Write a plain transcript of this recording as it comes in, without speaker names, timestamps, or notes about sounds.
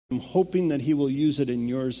I'm hoping that he will use it in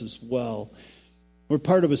yours as well. We're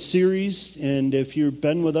part of a series, and if you've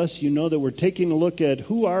been with us, you know that we're taking a look at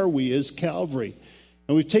who are we as Calvary.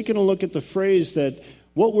 And we've taken a look at the phrase that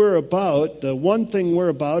what we're about, the one thing we're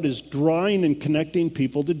about is drawing and connecting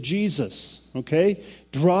people to Jesus, okay?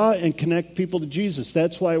 Draw and connect people to Jesus.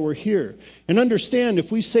 That's why we're here. And understand,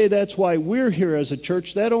 if we say that's why we're here as a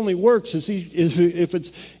church, that only works if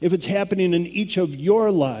it's happening in each of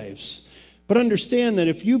your lives. But understand that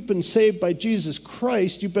if you've been saved by Jesus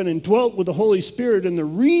Christ, you've been indwelt with the Holy Spirit, and the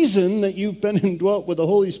reason that you've been indwelt with the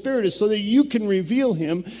Holy Spirit is so that you can reveal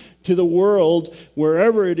him to the world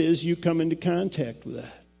wherever it is you come into contact with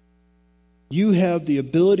that. You have the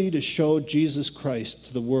ability to show Jesus Christ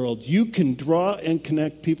to the world. You can draw and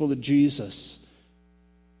connect people to Jesus.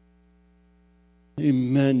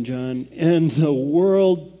 Amen, John. And the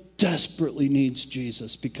world desperately needs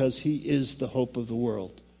Jesus because he is the hope of the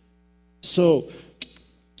world. So,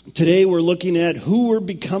 today we're looking at who we're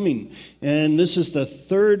becoming, and this is the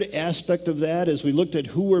third aspect of that as we looked at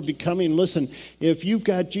who we're becoming. Listen, if you've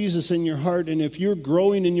got Jesus in your heart, and if you're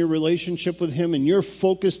growing in your relationship with him, and you're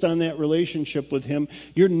focused on that relationship with him,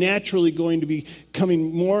 you're naturally going to be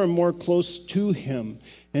coming more and more close to him.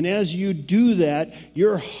 And as you do that,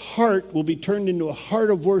 your heart will be turned into a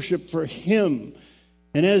heart of worship for him.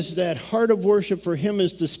 And as that heart of worship for him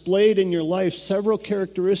is displayed in your life, several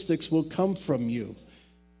characteristics will come from you.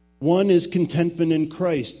 One is contentment in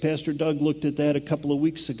Christ. Pastor Doug looked at that a couple of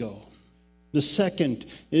weeks ago. The second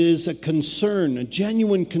is a concern, a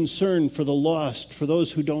genuine concern for the lost, for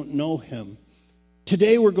those who don't know him.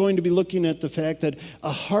 Today we're going to be looking at the fact that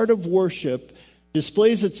a heart of worship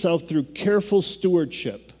displays itself through careful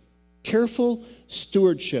stewardship. Careful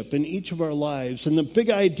stewardship in each of our lives. And the big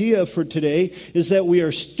idea for today is that we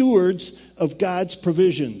are stewards of God's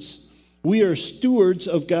provisions. We are stewards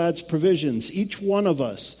of God's provisions, each one of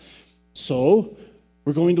us. So,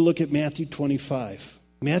 we're going to look at Matthew 25.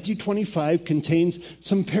 Matthew 25 contains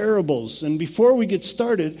some parables. And before we get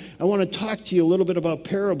started, I want to talk to you a little bit about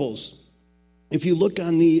parables. If you look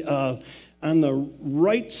on the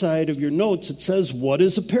right side of your notes, it says, what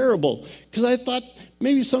is a parable? Because I thought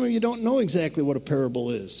maybe some of you don't know exactly what a parable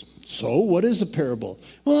is. So, what is a parable?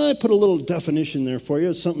 Well, I put a little definition there for you.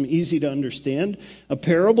 It's something easy to understand. A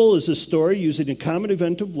parable is a story using a common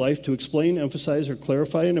event of life to explain, emphasize, or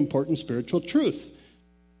clarify an important spiritual truth.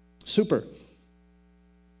 Super.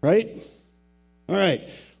 Right? All right.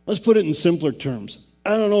 Let's put it in simpler terms.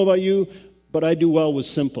 I don't know about you, but I do well with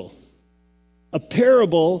simple. A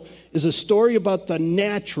parable is a story about the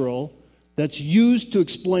natural that's used to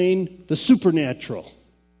explain the supernatural.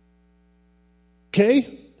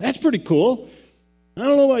 Okay? That's pretty cool. I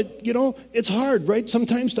don't know why, it's hard, right?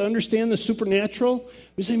 Sometimes to understand the supernatural.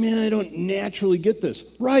 We say, man, I don't naturally get this.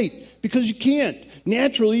 Right, because you can't.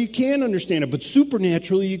 Naturally, you can't understand it, but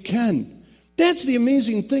supernaturally, you can. That's the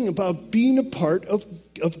amazing thing about being a part of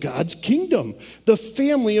God's kingdom, the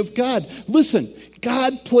family of God. Listen,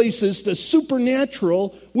 God places the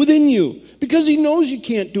supernatural within you because he knows you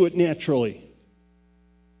can't do it naturally.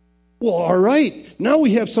 Well, all right, now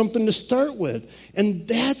we have something to start with, and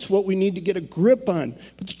that's what we need to get a grip on.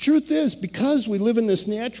 But the truth is, because we live in this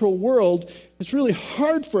natural world, it's really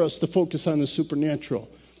hard for us to focus on the supernatural.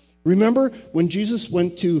 Remember when Jesus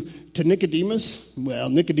went to Nicodemus? Well,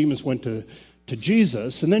 Nicodemus went to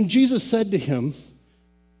Jesus, and then Jesus said to him,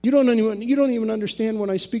 you don't even understand when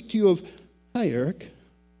I speak to you of, hi, Eric,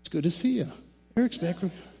 it's good to see you. Eric's back.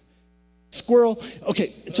 Squirrel.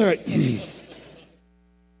 Okay, it's all right.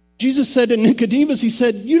 Jesus said to Nicodemus, he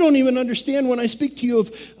said, you don't even understand when I speak to you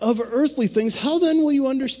of earthly things. How then will you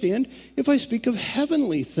understand if I speak of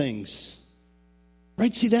heavenly things?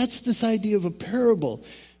 Right? See, that's this idea of a parable.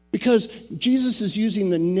 Because Jesus is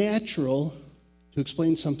using the natural to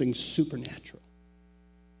explain something supernatural.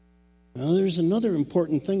 Now, there's another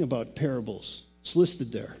important thing about parables. It's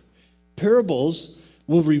listed there. Parables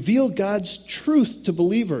will reveal God's truth to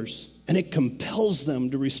believers, and it compels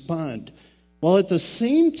them to respond. While at the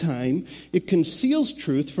same time, it conceals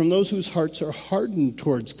truth from those whose hearts are hardened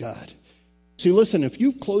towards God. See, listen, if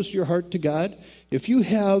you've closed your heart to God, if you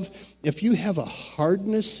have a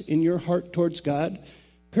hardness in your heart towards God,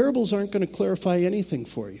 parables aren't going to clarify anything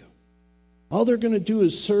for you. All they're going to do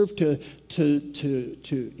is serve to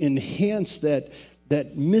enhance that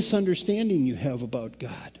misunderstanding you have about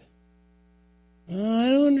God. I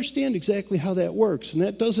don't understand exactly how that works, and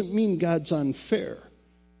that doesn't mean God's unfair.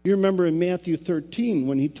 You remember in Matthew 13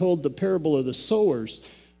 when he told the parable of the sowers,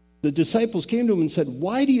 the disciples came to him and said,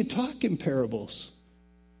 why do you talk in parables?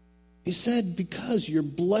 He said, because you're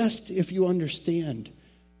blessed if you understand.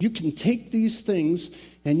 You can take these things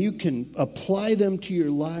and you can apply them to your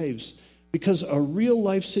lives, because a real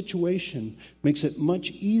life situation makes it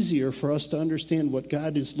much easier for us to understand what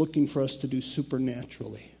God is looking for us to do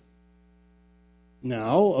supernaturally.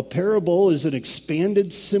 Now, a parable is an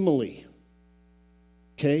expanded simile.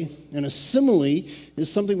 Okay? And a simile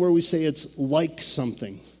is something where we say it's like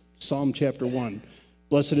something. Psalm chapter 1.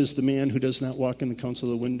 Blessed is the man who does not walk in the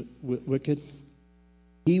counsel of the wicked.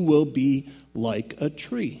 He will be like a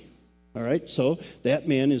tree. All right? So that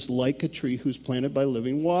man is like a tree who's planted by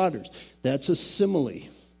living waters. That's a simile.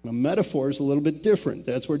 A metaphor is a little bit different.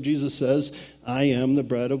 That's where Jesus says, I am the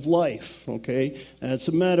bread of life. Okay? That's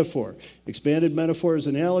a metaphor. Expanded metaphor is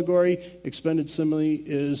an allegory. Expanded simile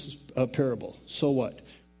is a parable. So what?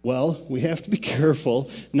 Well, we have to be careful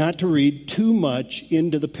not to read too much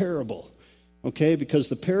into the parable. Okay? Because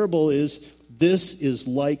the parable is, this is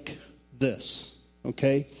like this.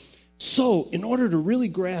 Okay? So, in order to really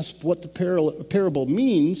grasp what the parable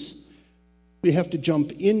means, we have to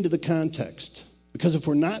jump into the context. Because if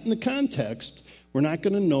we're not in the context, we're not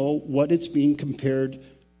going to know what it's being compared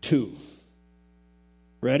to.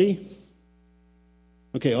 Ready?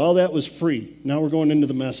 Okay, all that was free. Now we're going into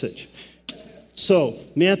the message. So,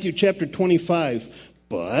 Matthew chapter 25,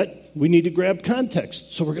 but we need to grab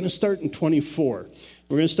context. So we're going to start in 24.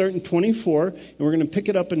 We're going to start in 24, and we're going to pick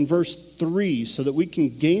it up in verse 3 so that we can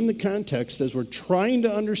gain the context as we're trying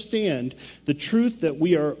to understand the truth that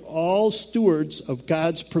we are all stewards of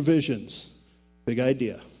God's provisions. Big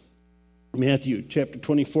idea. Matthew chapter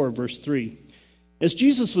 24, verse 3. As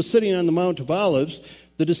Jesus was sitting on the Mount of Olives,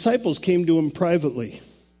 the disciples came to him privately.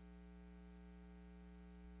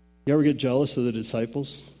 You ever get jealous of the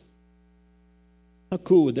disciples? How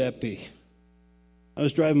cool would that be? I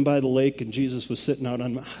was driving by the lake and Jesus was sitting out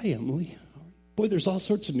on my... Hi, Emily. Boy, there's all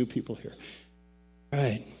sorts of new people here. All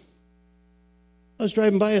right. I was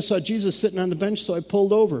driving by, I saw Jesus sitting on the bench, so I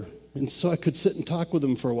pulled over. And so I could sit and talk with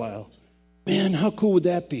him for a while. Man, how cool would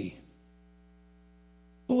that be?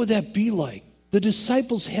 What would that be like? The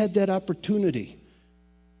disciples had that opportunity.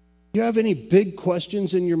 You have any big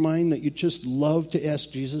questions in your mind that you just love to ask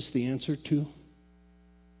Jesus the answer to?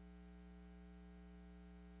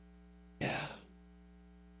 Yeah.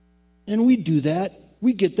 And we do that.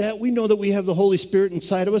 We get that. We know that we have the Holy Spirit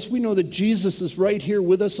inside of us. We know that Jesus is right here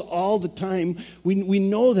with us all the time. We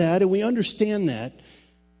know that and we understand that.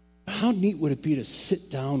 How neat would it be to sit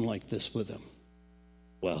down like this with him?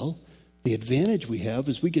 Well, the advantage we have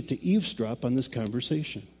is we get to eavesdrop on this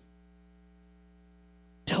conversation.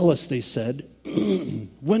 Tell us, they said,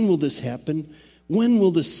 when will this happen? When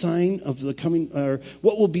will the sign of the coming, or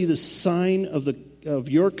what will be the sign of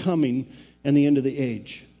your coming and the end of the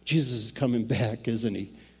age? Jesus is coming back, isn't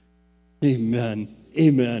he? Amen.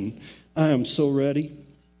 Amen. I am so ready.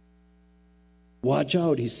 Watch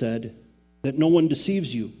out, he said, that no one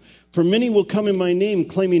deceives you. For many will come in my name,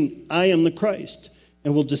 claiming I am the Christ,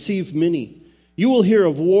 and will deceive many. You will hear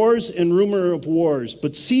of wars and rumor of wars,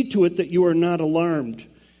 but see to it that you are not alarmed.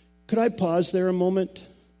 Could I pause there a moment?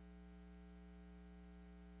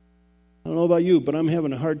 I don't know about you, but I'm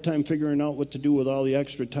having a hard time figuring out what to do with all the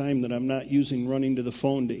extra time that I'm not using running to the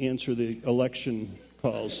phone to answer the election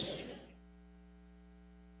calls.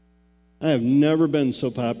 I have never been so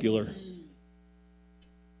popular.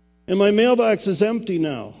 And my mailbox is empty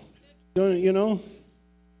now. Don't you know?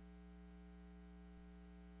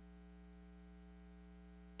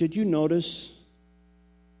 Did you notice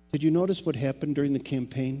what happened during the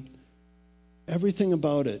campaign? Everything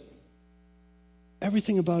about it,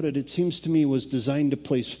 it seems to me, was designed to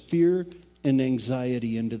place fear and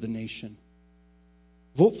anxiety into the nation.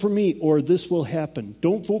 Vote for me or this will happen.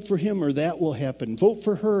 Don't vote for him or that will happen. Vote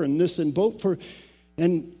for her and this, and vote for...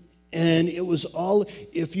 And it was all,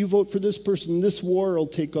 if you vote for this person, this war will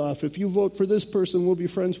take off. If you vote for this person, we'll be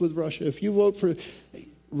friends with Russia. If you vote for...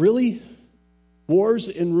 Really? Wars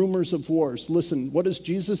and rumors of wars. Listen, what does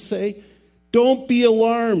Jesus say? Don't be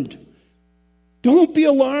alarmed. Don't be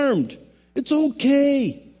alarmed. It's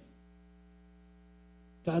okay.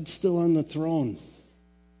 God's still on the throne.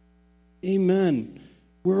 Amen.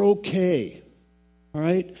 We're okay. All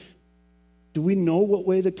right? Do we know what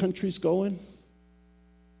way the country's going?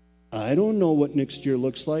 I don't know what next year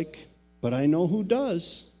looks like, but I know who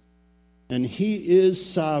does. And he is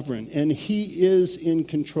sovereign, and he is in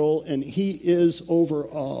control, and he is over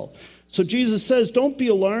all. So Jesus says, don't be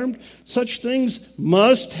alarmed. Such things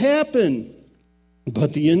must happen.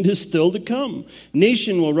 But the end is still to come.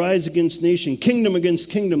 Nation will rise against nation, kingdom against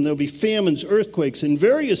kingdom. There'll be famines, earthquakes in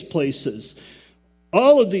various places.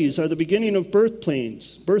 All of these are the beginning of birth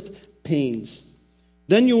pains.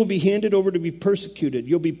 Then you will be handed over to be persecuted.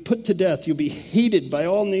 You'll be put to death. You'll be hated by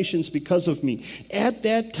all nations because of me. At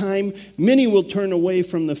that time, many will turn away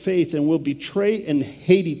from the faith and will betray and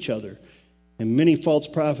hate each other. And many false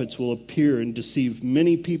prophets will appear and deceive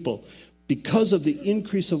many people. Because of the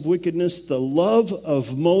increase of wickedness, the love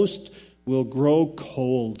of most will grow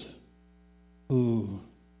cold. Ooh,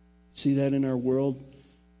 see that in our world?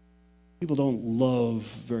 People don't love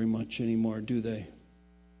very much anymore, do they?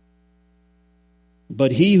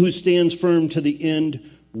 But he who stands firm to the end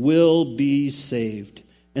will be saved.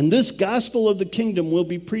 And this gospel of the kingdom will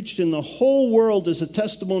be preached in the whole world as a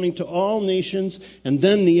testimony to all nations, and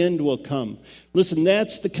then the end will come. Listen,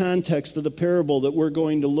 that's the context of the parable that we're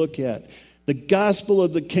going to look at. The gospel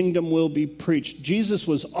of the kingdom will be preached. Jesus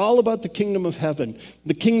was all about the kingdom of heaven,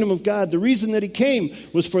 the kingdom of God. The reason that he came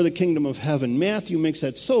was for the kingdom of heaven. Matthew makes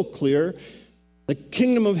that so clear. The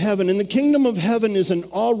kingdom of heaven. And the kingdom of heaven is an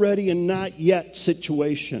already and not yet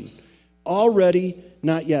situation. Already,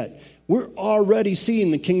 not yet. We're already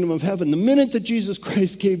seeing the kingdom of heaven. The minute that Jesus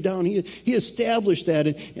Christ came down, he established that.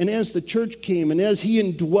 And as the church came and as he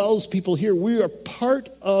indwells people here, we are part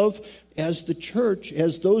of, as the church,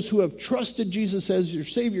 as those who have trusted Jesus as your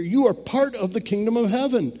Savior, you are part of the kingdom of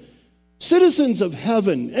heaven. Citizens of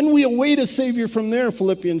heaven. And we await a Savior from there,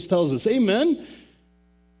 Philippians tells us. Amen?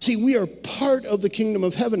 See, we are part of the kingdom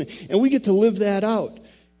of heaven, and we get to live that out.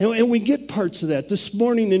 And we get parts of that this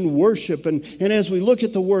morning in worship, and as we look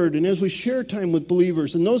at the Word, and as we share time with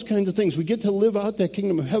believers, and those kinds of things, we get to live out that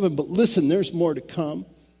kingdom of heaven. But listen, there's more to come.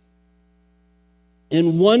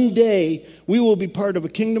 And one day, we will be part of a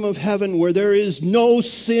kingdom of heaven where there is no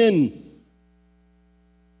sin.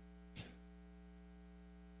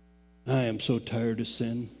 I am so tired of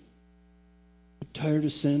sin. Tired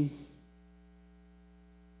of sin.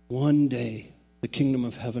 One day, the kingdom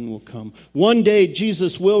of heaven will come. One day,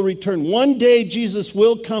 Jesus will return. One day, Jesus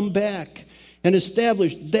will come back and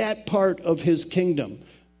establish that part of his kingdom.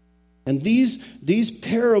 And these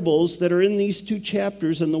parables that are in these two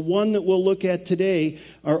chapters and the one that we'll look at today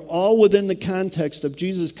are all within the context of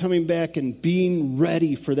Jesus coming back and being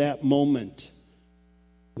ready for that moment.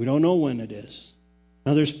 We don't know when it is.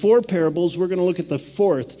 Now, there's 4 parables. We're going to look at the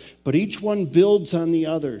 4th, but each one builds on the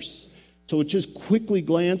others. So just quickly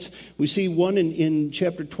glance, we see one in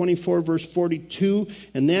chapter 24, verse 42,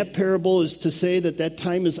 and that parable is to say that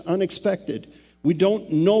time is unexpected. We don't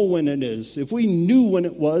know when it is. If we knew when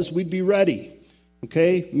it was, we'd be ready.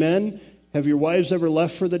 Okay, men, have your wives ever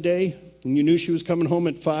left for the day and you knew she was coming home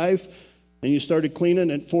at 5 and you started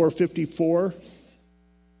cleaning at 4:54?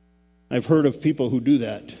 I've heard of people who do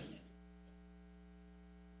that.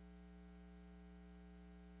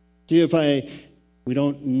 See, we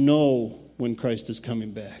don't know when Christ is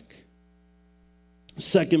coming back.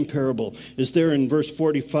 Second parable is there in verse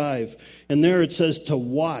 45. And there it says to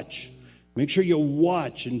watch. Make sure you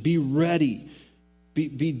watch and be ready.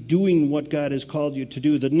 Be doing what God has called you to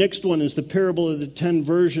do. The next one is the parable of the 10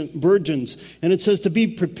 virgins. And it says to be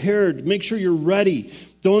prepared. Make sure you're ready.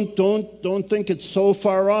 Don't think it's so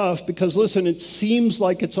far off, because listen, it seems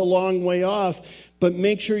like it's a long way off, but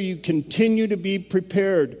make sure you continue to be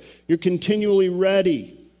prepared. You're continually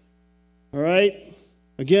ready. All right?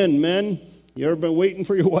 Again, men, you ever been waiting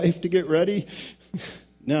for your wife to get ready?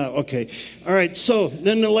 No, okay. All right, so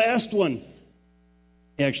then the last one.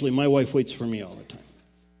 Actually, my wife waits for me all the time.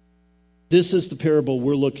 This is the parable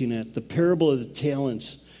we're looking at, the parable of the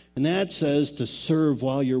talents. And that says to serve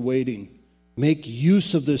while you're waiting. Make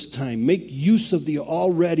use of this time. Make use of the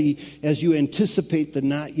already as you anticipate the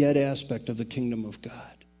not yet aspect of the kingdom of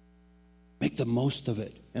God. Make the most of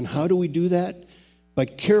it. And how do we do that? By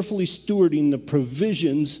carefully stewarding the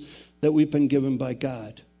provisions that we've been given by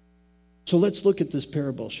God. So let's look at this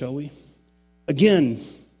parable, shall we? Again,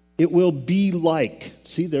 it will be like,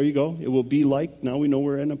 see, there you go. It will be like, now we know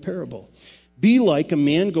we're in a parable. Be like a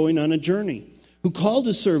man going on a journey, who called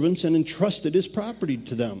his servants and entrusted his property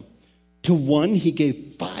to them. To one he gave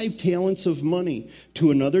 5 talents of money,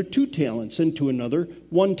 to another 2 talents, and to another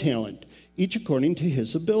 1 talent, each according to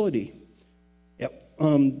his ability.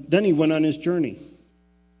 Then he went on his journey.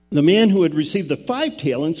 The man who had received the 5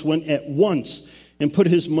 talents went at once and put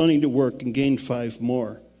his money to work and gained 5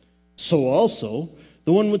 more. So also,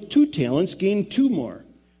 the one with 2 talents gained 2 more.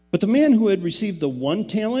 But the man who had received the 1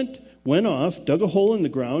 talent went off, dug a hole in the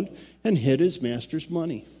ground, and hid his master's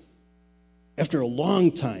money. After a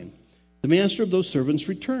long time, the master of those servants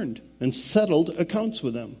returned and settled accounts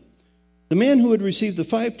with them. The man who had received the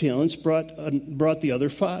 5 talents brought the other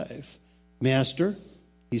 5. Master,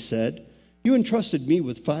 he said, you entrusted me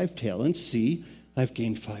with 5 talents. See, I've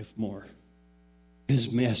gained 5 more.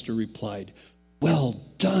 His master replied, Well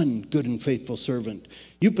done, good and faithful servant.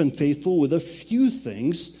 You've been faithful with a few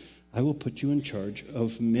things. I will put you in charge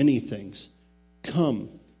of many things. Come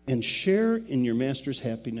and share in your master's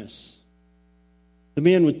happiness." The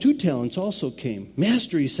man with 2 talents also came.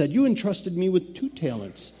 "Master," he said, "you entrusted me with 2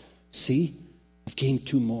 talents. See, I've gained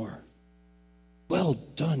 2 more." "Well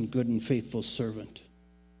done, good and faithful servant."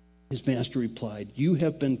 His master replied, "You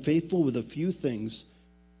have been faithful with a few things.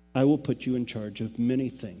 I will put you in charge of many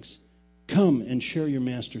things. Come and share your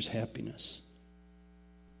master's happiness."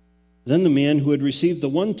 Then the man who had received the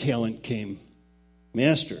 1 talent came.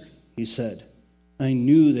 "Master," he said, "I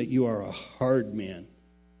knew that you are a hard man,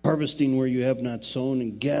 harvesting where you have not sown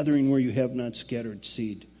and gathering where you have not scattered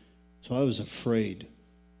seed. So I was afraid,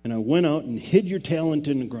 and I went out and hid your talent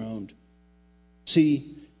in the ground.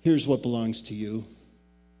 See, here's what belongs to you."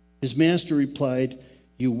 His master replied,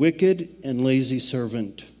 "You wicked and lazy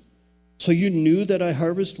servant. So you knew that I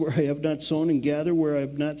harvest where I have not sown and gather where I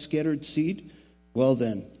have not scattered seed? Well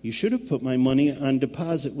then, you should have put my money on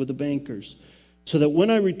deposit with the bankers, so that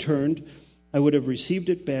when I returned, I would have received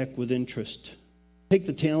it back with interest. Take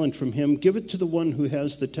the talent from him, give it to the one who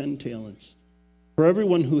has the 10 talents. For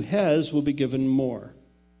everyone who has will be given more,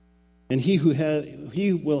 and he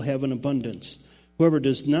will have an abundance. Whoever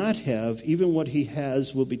does not have, even what he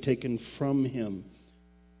has will be taken from him.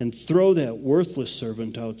 And throw that worthless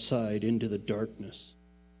servant outside into the darkness,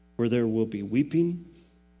 where there will be weeping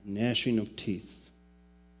and gnashing of teeth."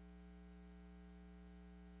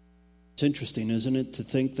 It's interesting, isn't it, to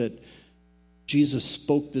think that Jesus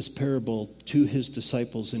spoke this parable to his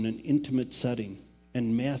disciples in an intimate setting,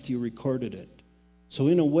 and Matthew recorded it. So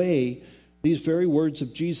in a way, these very words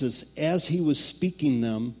of Jesus, as he was speaking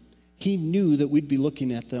them, he knew that we'd be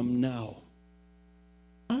looking at them now.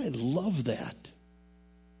 I love that.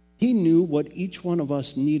 He knew what each one of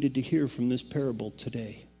us needed to hear from this parable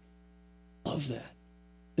today. Love that.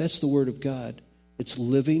 That's the Word of God. It's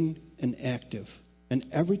living and active. And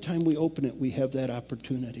every time we open it, we have that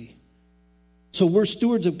opportunity. So we're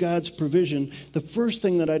stewards of God's provision. The first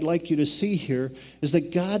thing that I'd like you to see here is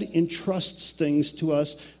that God entrusts things to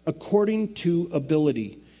us according to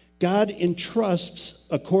ability. God entrusts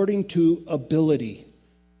according to ability.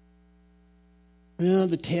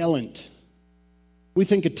 The talent. We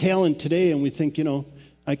think of talent today and we think,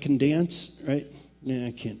 I can dance, right? Nah,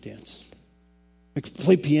 I can't dance. I can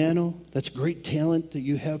play piano. That's great talent that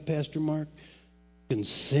you have, Pastor Mark. I can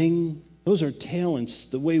sing. Those are talents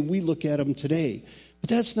the way we look at them today. But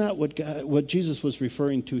that's not what Jesus was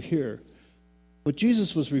referring to here. What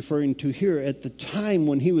Jesus was referring to here at the time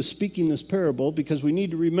when he was speaking this parable, because we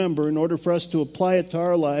need to remember, in order for us to apply it to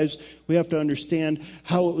our lives, we have to understand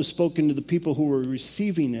how it was spoken to the people who were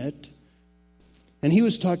receiving it. And he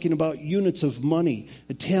was talking about units of money.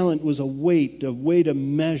 A talent was a way to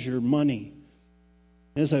measure money.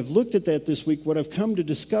 As I've looked at that this week, what I've come to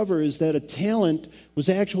discover is that a talent was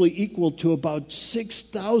actually equal to about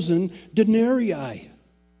 6,000 denarii.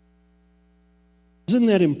 Isn't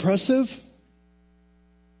that impressive?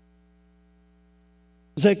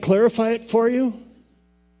 Does that clarify it for you?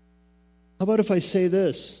 How about if I say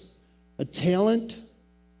this? A talent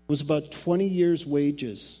was about 20 years'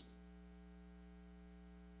 wages.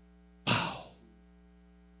 Wow.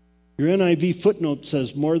 Your NIV footnote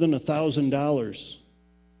says more than $1,000.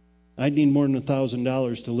 I'd need more than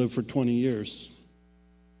 $1,000 to live for 20 years.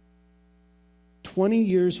 20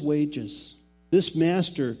 years' wages. This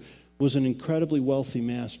master was an incredibly wealthy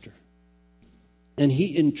master. And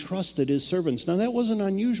he entrusted his servants. Now, that wasn't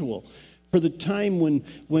unusual. For the time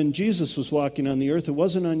when Jesus was walking on the earth, it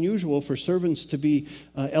wasn't unusual for servants to be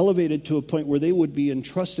elevated to a point where they would be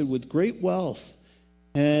entrusted with great wealth.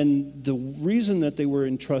 And the reason that they were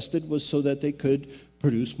entrusted was so that they could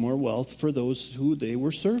produce more wealth for those who they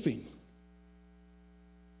were serving.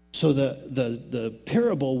 So the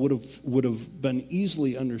parable would have been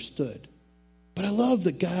easily understood. But I love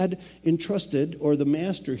that God entrusted, or the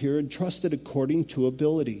master here entrusted according to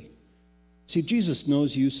ability. See, Jesus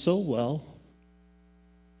knows you so well.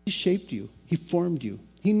 He shaped you. He formed you.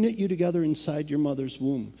 He knit you together inside your mother's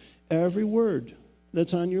womb. Every word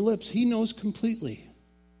that's on your lips, he knows completely.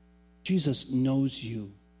 Jesus knows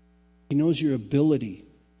you. He knows your ability.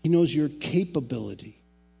 He knows your capability.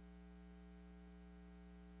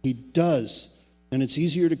 He does. And it's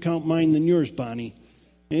easier to count mine than yours, Bonnie.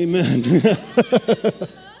 Amen.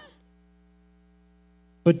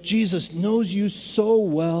 But Jesus knows you so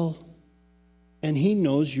well, and he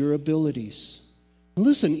knows your abilities.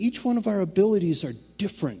 Listen, each one of our abilities are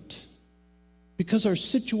different because our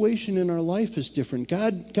situation in our life is different.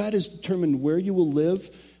 God has determined where you will live,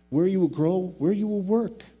 where you will grow, where you will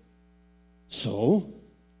work. So,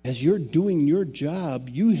 as you're doing your job,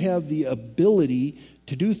 you have the ability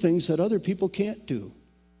to do things that other people can't do.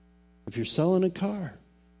 If you're selling a car,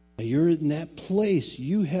 and you're in that place,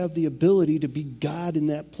 you have the ability to be God in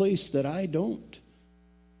that place that I don't.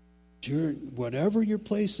 Whatever your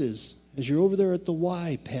place is, as you're over there at the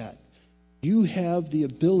Y, Pat, you have the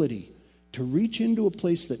ability to reach into a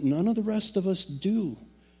place that none of the rest of us do.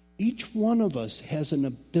 Each one of us has an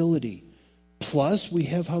ability. Plus, we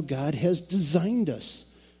have how God has designed us.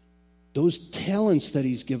 Those talents that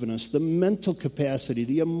he's given us, the mental capacity,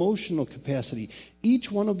 the emotional capacity,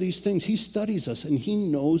 each one of these things, he studies us and he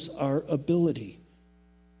knows our ability.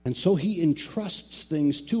 And so he entrusts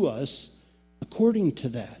things to us according to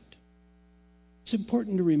that. It's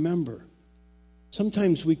important to remember.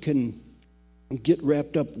 Sometimes we can get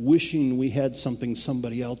wrapped up wishing we had something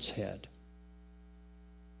somebody else had.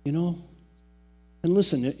 You know? And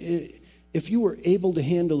listen, if you were able to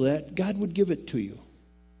handle that, God would give it to you.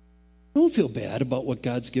 Don't feel bad about what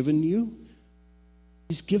God's given you.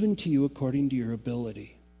 He's given to you according to your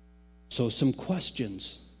ability. So some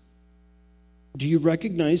questions. Do you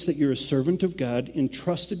recognize that you're a servant of God,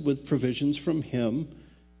 entrusted with provisions from him?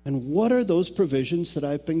 And what are those provisions that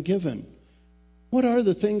I've been given? What are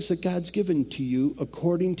the things that God's given to you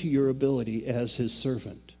according to your ability as his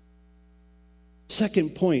servant?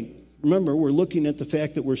 Second point, remember, we're looking at the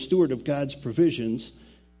fact that we're steward of God's provisions.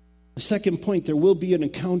 The second point, there will be an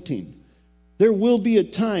accounting. There will be a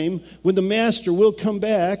time when the master will come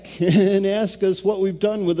back and ask us what we've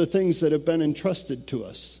done with the things that have been entrusted to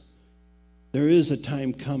us. There is a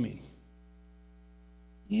time coming.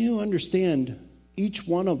 You understand, each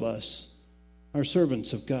one of us are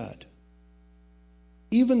servants of God.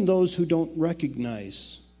 Even those who don't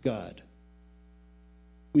recognize God.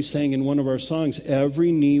 We sang in one of our songs,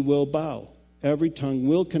 every knee will bow, every tongue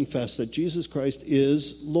will confess that Jesus Christ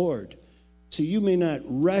is Lord. See, you may not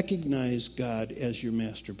recognize God as your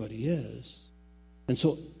master, but he is. And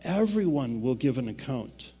so everyone will give an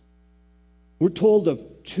account. We're told of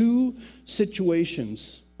two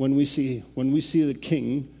situations when we see the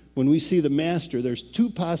king, when we see the master, there's two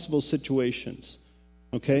possible situations.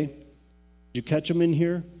 Okay? Did you catch them in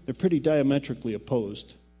here? They're pretty diametrically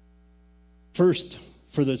opposed. First,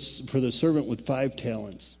 for the servant with 5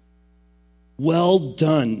 talents. Well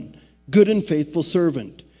done, good and faithful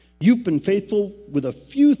servant. You've been faithful with a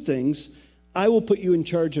few things. I will put you in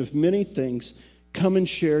charge of many things. Come and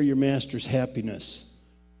share your master's happiness.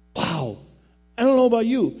 Wow. I don't know about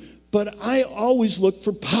you, but I always look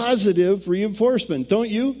for positive reinforcement, don't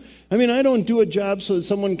you? I mean, I don't do a job so that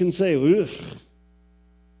someone can say, ugh.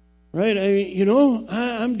 Right? I mean,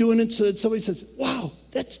 I'm doing it so that somebody says, wow,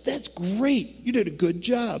 that's great. You did a good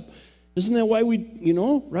job. Isn't that why we,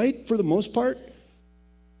 right? For the most part.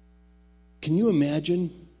 Can you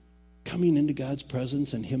imagine coming into God's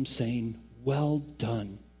presence and him saying, well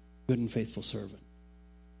done, good and faithful servant?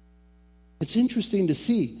 It's interesting to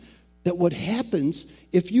see that what happens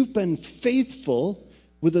if you've been faithful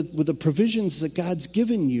with the provisions that God's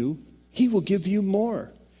given you, he will give you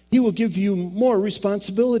more. He will give you more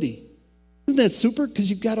responsibility. Isn't that super? Because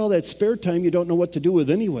you've got all that spare time you don't know what to do with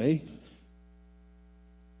anyway.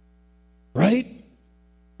 Right?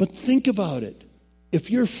 But think about it. If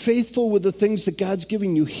you're faithful with the things that God's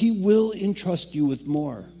giving you, he will entrust you with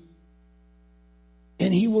more.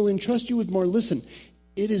 And he will entrust you with more. Listen,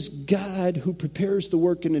 it is God who prepares the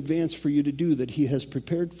work in advance for you to do that he has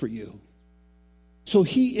prepared for you. So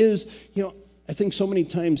he is, I think so many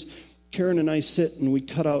times Karen and I sit and we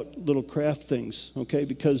cut out little craft things, okay?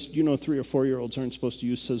 Because, 3 or 4-year-olds aren't supposed to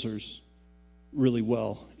use scissors really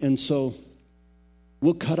well. And so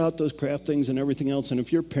we'll cut out those craft things and everything else. And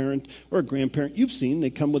if you're a parent or a grandparent, you've seen they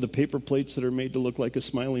come with the paper plates that are made to look like a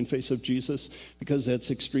smiling face of Jesus because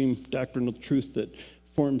that's extreme doctrinal truth that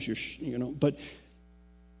forms your, But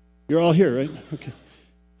you're all here, right?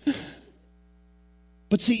 Okay.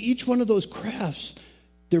 But see, each one of those crafts,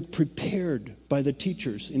 they're prepared by the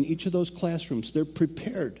teachers in each of those classrooms. They're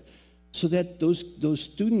prepared so that those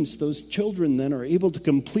students, those children then are able to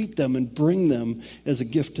complete them and bring them as a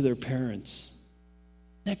gift to their parents.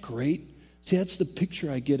 Isn't that great? See, that's the picture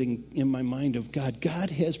I get in my mind of God. God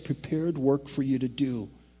has prepared work for you to do.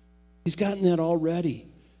 He's gotten that already.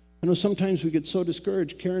 I know sometimes we get so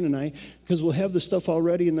discouraged, Karen and I, because we'll have the stuff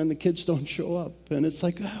already and then the kids don't show up. And it's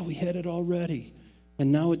like, we had it already.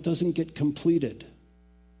 And now it doesn't get completed.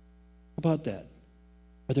 How about that?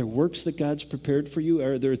 Are there works that God's prepared for you?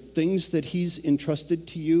 Are there things that he's entrusted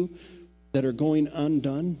to you that are going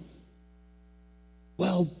undone?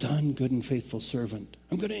 well done, good and faithful servant.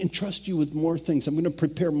 I'm going to entrust you with more things. I'm going to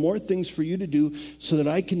prepare more things for you to do so that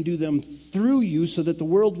I can do them through you so that the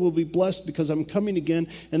world will be blessed because I'm coming again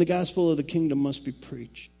and the gospel of the kingdom must be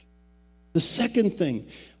preached. The second thing,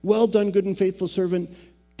 well done, good and faithful servant.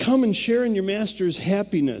 Come and share in your master's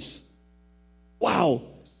happiness. Wow.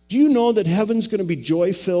 Do you know that heaven's going to be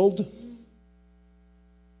joy-filled?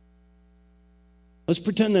 Let's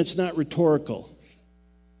pretend that's not rhetorical.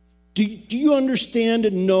 Do you understand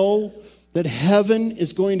and know that heaven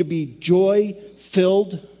is going to be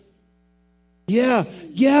joy-filled? Yeah.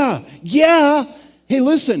 Hey,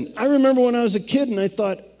 listen, I remember when I was a kid and I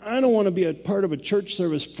thought, I don't want to be a part of a church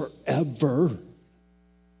service forever.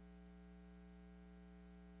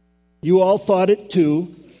 You all thought it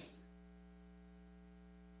too.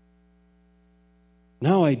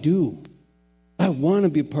 Now I do. I want to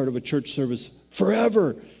be a part of a church service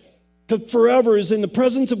forever. Because forever is in the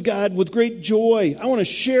presence of God with great joy. I want to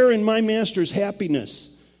share in my master's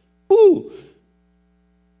happiness. Ooh.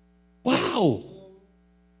 Wow.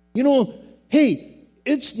 You know, hey,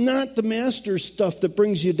 it's not the master's stuff that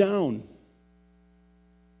brings you down.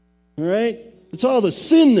 All right? It's all the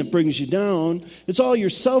sin that brings you down. It's all your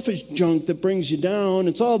selfish junk that brings you down.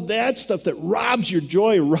 It's all that stuff that robs your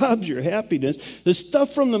joy, robs your happiness. The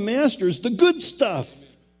stuff from the master is the good stuff.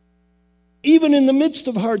 Even in the midst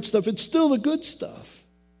of hard stuff, it's still the good stuff.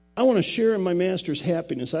 I want to share in my master's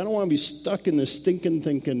happiness. I don't want to be stuck in the stinking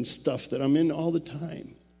thinking stuff that I'm in all the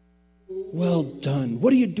time. Well done.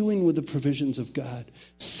 What are you doing with the provisions of God?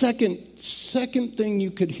 Second thing you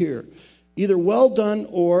could hear, either well done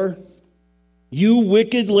or you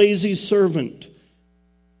wicked, lazy servant.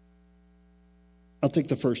 I'll take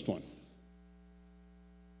the first one.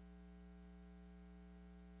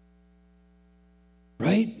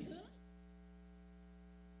 Right?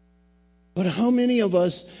 But how many of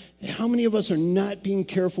us are not being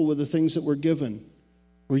careful with the things that we're given?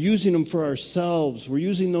 We're using them for ourselves. We're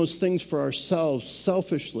using those things for ourselves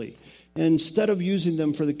selfishly instead of using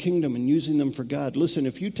them for the kingdom and using them for God. Listen,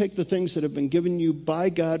 if you take the things that have been given you by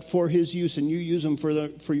God for his use and you use them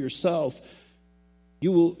for yourself,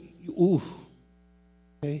 you will,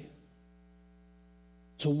 okay?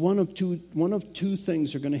 So one of two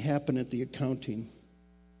things are going to happen at the accounting.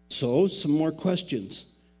 So, some more questions.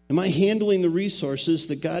 Am I handling the resources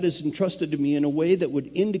that God has entrusted to me in a way that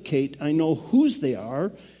would indicate I know whose they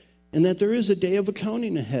are and that there is a day of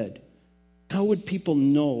accounting ahead? How would people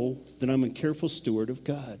know that I'm a careful steward of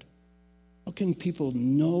God? How can people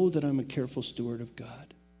know that I'm a careful steward of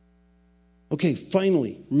God? Okay,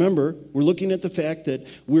 finally, remember, we're looking at the fact that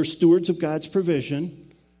we're stewards of God's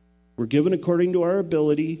provision. We're given according to our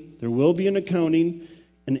ability. There will be an accounting.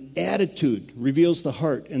 An attitude reveals the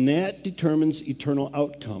heart, and that determines eternal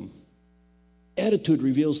outcome. Attitude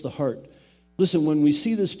reveals the heart. Listen, when we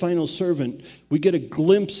see this final servant, we get a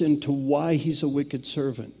glimpse into why he's a wicked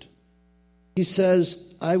servant. He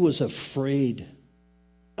says, I was afraid.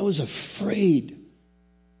 I was afraid.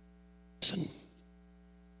 Listen,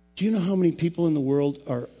 do you know how many people in the world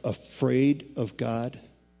are afraid of God?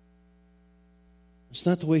 It's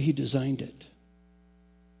not the way he designed it.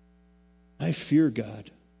 I fear God.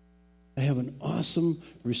 I have an awesome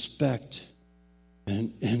respect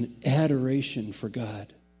and adoration for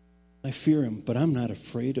God. I fear him, but I'm not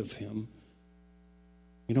afraid of him.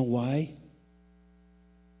 You know why?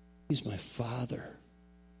 He's my Father.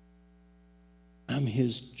 I'm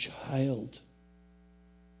his child.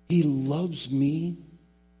 He loves me.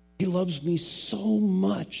 He loves me so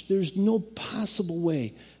much. There's no possible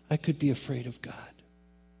way I could be afraid of God.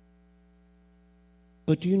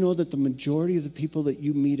 But do you know that the majority of the people that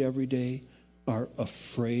you meet every day are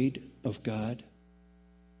afraid of God?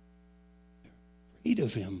 They're afraid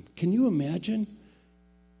of him. Can you imagine?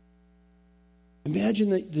 Imagine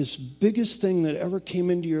that this biggest thing that ever came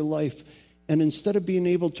into your life, and instead of being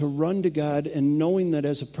able to run to God and knowing that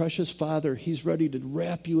as a precious Father, he's ready to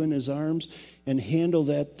wrap you in his arms and handle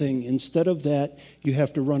that thing, instead of that, you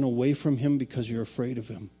have to run away from him because you're afraid of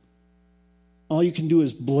him. All you can do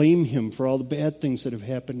is blame him for all the bad things that have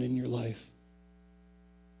happened in your life.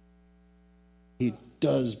 He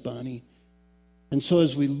does, Bonnie. And so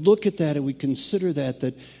as we look at that and we consider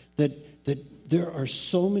that there are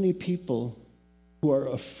so many people who are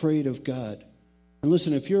afraid of God. And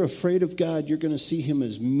listen, if you're afraid of God, you're going to see him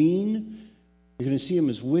as mean. You're going to see him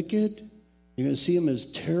as wicked. You're going to see him as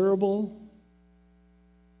terrible.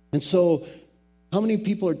 And so how many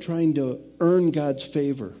people are trying to earn God's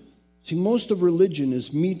favor? See, most of religion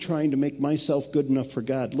is me trying to make myself good enough for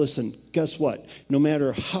God. Listen, guess what? No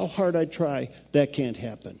matter how hard I try, that can't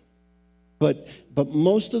happen. But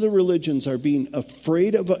most of the religions are being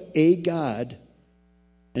afraid of a God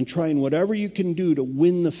and trying whatever you can do to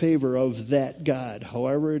win the favor of that God,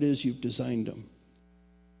 however it is you've designed him.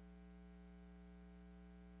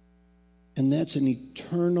 And that's an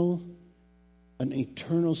eternal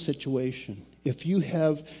situation. If you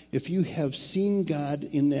have seen God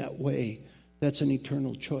in that way, that's an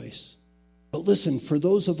eternal choice. But listen, for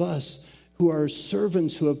those of us who are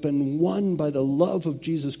servants who have been won by the love of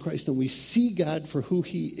Jesus Christ and we see God for who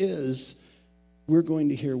he is, we're going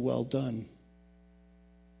to hear, well done.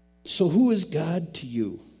 So who is God to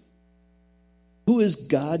you? Who is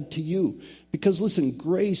God to you? Because listen,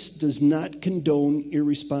 grace does not condone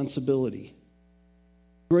irresponsibility.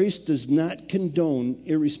 Grace does not condone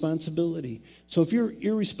irresponsibility. So if you're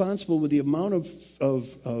irresponsible with the amount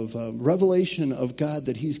of revelation of God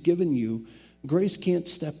that he's given you, grace can't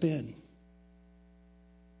step in.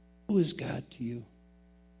 Who is God to you?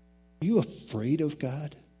 Are you afraid of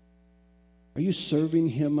God? Are you serving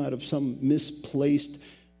him out of some misplaced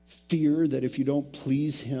fear that if you don't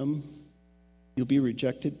please him, you'll be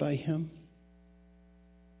rejected by him?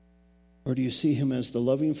 Or do you see him as the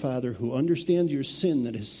loving Father who understands your sin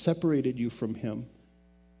that has separated you from him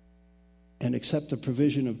and accept the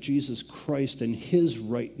provision of Jesus Christ and his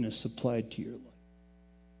rightness applied to your life?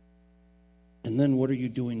 And then what are you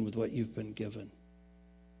doing with what you've been given?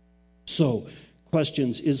 So,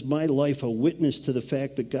 questions. Is my life a witness to the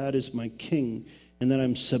fact that God is my king and that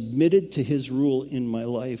I'm submitted to his rule in my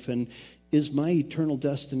life? And is my eternal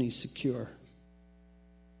destiny secure?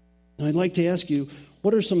 Now, I'd like to ask you,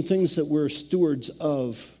 what are some things that we're stewards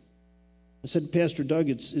of? I said, Pastor Doug,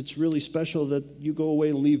 it's really special that you go away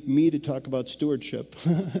and leave me to talk about stewardship.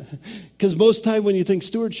 Because most time when you think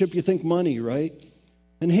stewardship, you think money, right?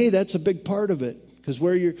 And hey, that's a big part of it. Because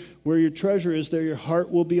where your treasure is, there your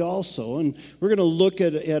heart will be also. And we're going to look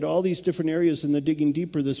at all these different areas in the Digging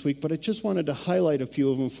Deeper this week, but I just wanted to highlight a few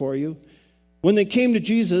of them for you. When they came to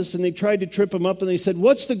Jesus and they tried to trip him up and they said,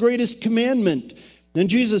 what's the greatest commandment? And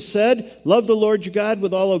Jesus said, love the Lord your God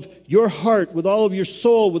with all of your heart, with all of your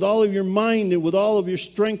soul, with all of your mind, and with all of your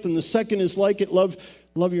strength. And the second is like it, love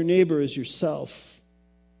your neighbor as yourself.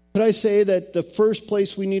 Could I say that the first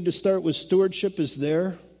place we need to start with stewardship is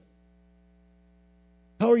there?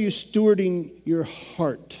 How are you stewarding your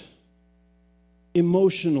heart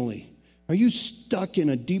emotionally? Are you stuck in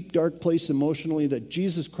a deep, dark place emotionally that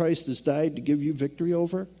Jesus Christ has died to give you victory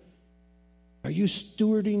over? Are you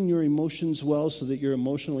stewarding your emotions well so that you're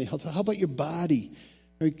emotionally healthy? How about your body?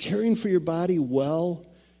 Are you caring for your body well?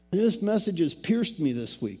 And this message has pierced me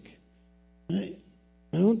this week. I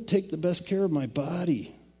don't take the best care of my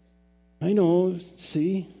body. I know,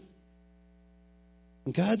 see?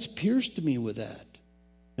 And God's pierced me with that.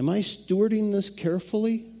 Am I stewarding this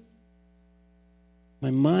carefully?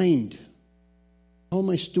 My mind. How am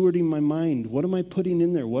I stewarding my mind? What am I putting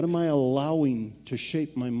in there? What am I allowing to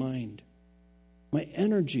shape my mind? My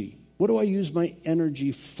energy. What do I use my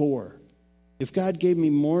energy for? If God gave me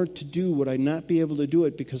more to do, would I not be able to do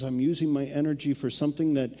it because I'm using my energy for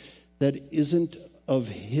something that isn't of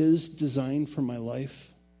his design for my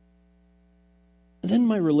life? And then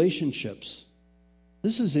my relationships.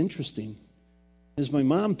 This is interesting. As my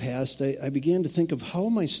mom passed, I began to think of how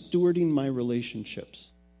am I stewarding my relationships?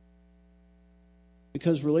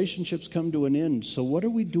 Because relationships come to an end. So what are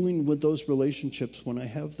we doing with those relationships when I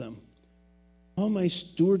have them? How am I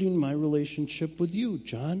stewarding my relationship with you,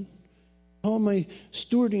 John? How am I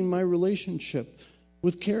stewarding my relationship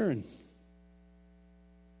with Karen?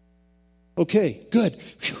 Okay, good.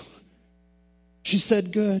 Whew. She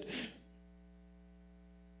said good.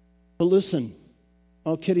 But listen,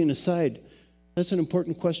 all kidding aside, that's an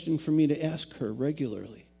important question for me to ask her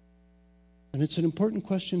regularly. And it's an important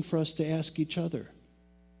question for us to ask each other.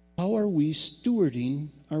 How are we stewarding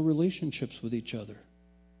our relationships with each other?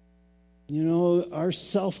 You know, our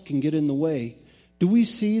self can get in the way. Do we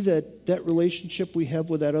see that relationship we have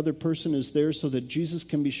with that other person is there so that Jesus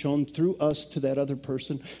can be shown through us to that other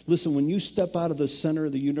person? Listen, when you step out of the center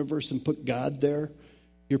of the universe and put God there,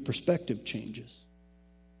 your perspective changes.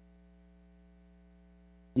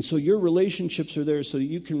 And so your relationships are there so that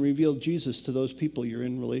you can reveal Jesus to those people you're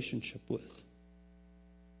in relationship with.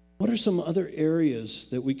 What are some other areas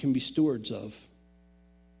that we can be stewards of?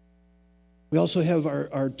 We also have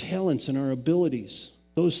our talents and our abilities,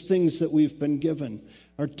 those things that we've been given,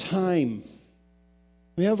 our time.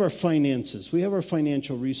 We have our finances. We have our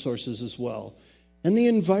financial resources as well. And the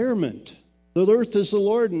environment. The earth is the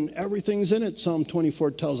Lord and everything's in it, Psalm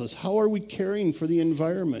 24 tells us. How are we caring for the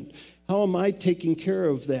environment? How am I taking care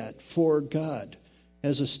of that for God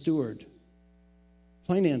as a steward?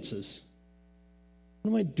 Finances.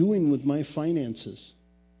 What am I doing with my finances?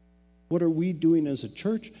 What are we doing as a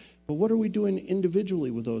church? But what are we doing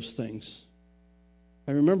individually with those things?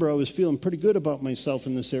 I remember I was feeling pretty good about myself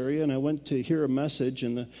in this area, and I went to hear a message,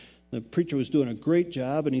 and the preacher was doing a great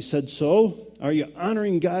job, and he said, "So, are you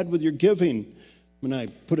honoring God with your giving?" When I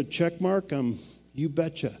put a check mark, you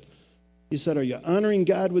betcha. He said, "Are you honoring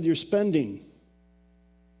God with your spending?"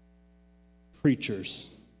 Preachers.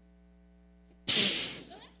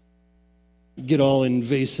 Get all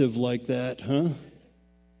invasive like that, huh?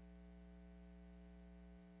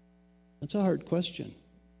 That's a hard question.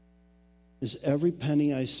 Is every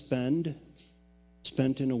penny I spend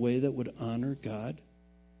spent in a way that would honor God?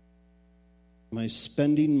 Am I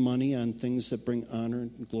spending money on things that bring honor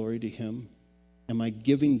and glory to Him? Am I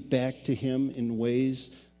giving back to Him in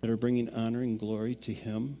ways that are bringing honor and glory to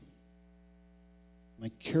Him? Am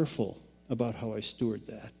I careful about how I steward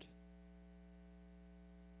that?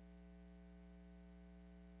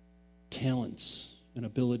 Talents and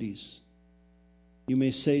abilities. You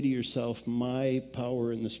may say to yourself, "My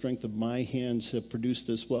power and the strength of my hands have produced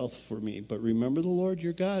this wealth for me." But remember the Lord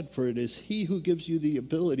your God, for it is He who gives you the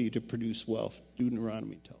ability to produce wealth,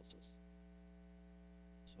 Deuteronomy tells us.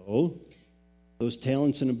 So, those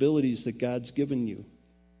talents and abilities that God's given you,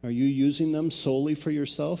 are you using them solely for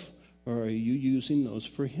yourself, or are you using those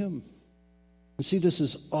for Him? And see, this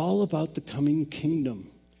is all about the coming kingdom.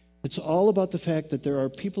 It's all about the fact that there are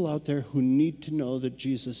people out there who need to know that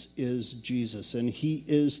Jesus is Jesus, and He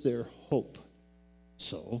is their hope.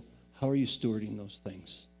 So, how are you stewarding those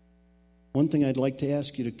things? One thing I'd like to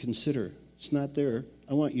ask you to consider, it's not there,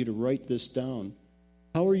 I want you to write this down.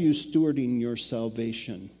 How are you stewarding your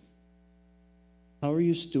salvation? How are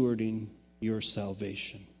you stewarding your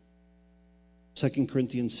salvation? 2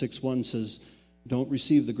 Corinthians 6:1 says, "Don't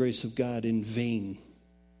receive the grace of God in vain."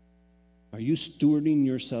 Are you stewarding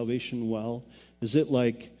your salvation well? Is it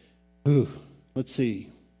like, let's see,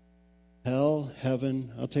 hell,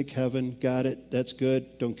 heaven, I'll take heaven, got it, that's good,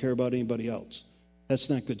 don't care about anybody else? That's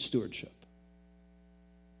not good stewardship.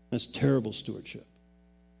 That's terrible stewardship.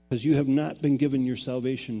 Because you have not been given your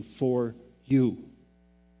salvation for you.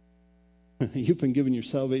 You've been given your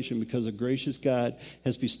salvation because a gracious God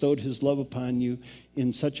has bestowed His love upon you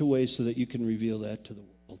in such a way so that you can reveal that to the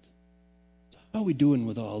world. So how are we doing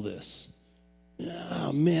with all this?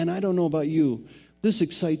 Oh, man, I don't know about you. This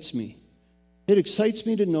excites me. It excites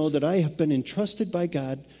me to know that I have been entrusted by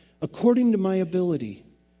God according to my ability.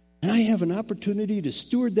 And I have an opportunity to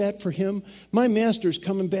steward that for Him. My master's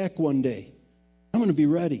coming back one day. I'm going to be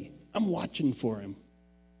ready. I'm watching for Him.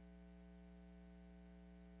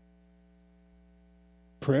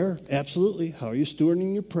 Prayer, absolutely. How are you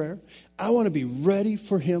stewarding your prayer? I want to be ready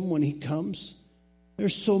for Him when He comes.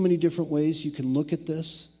 There's so many different ways you can look at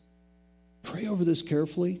this. Pray over this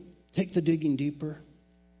carefully. Take the digging deeper.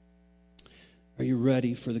 Are you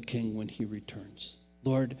ready for the King when He returns?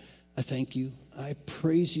 Lord, I thank You. I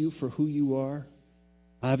praise You for who You are.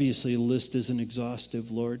 Obviously, the list isn't exhaustive,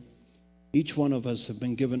 Lord. Each one of us have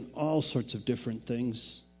been given all sorts of different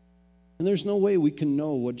things. And there's no way we can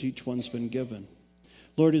know what each one's been given.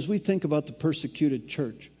 Lord, as we think about the persecuted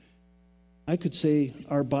church, I could say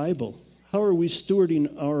our Bible. How are we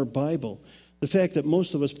stewarding our Bible? The fact that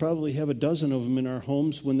most of us probably have a dozen of them in our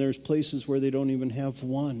homes when there's places where they don't even have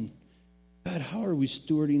one. God, how are we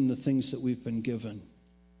stewarding the things that we've been given?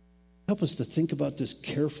 Help us to think about this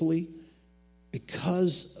carefully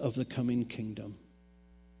because of the coming kingdom.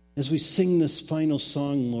 As we sing this final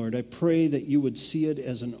song, Lord, I pray that You would see it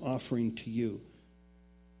as an offering to You,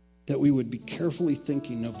 that we would be carefully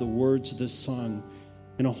thinking of the words of this song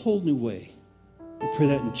in a whole new way. I pray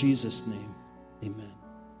that in Jesus' name. Amen.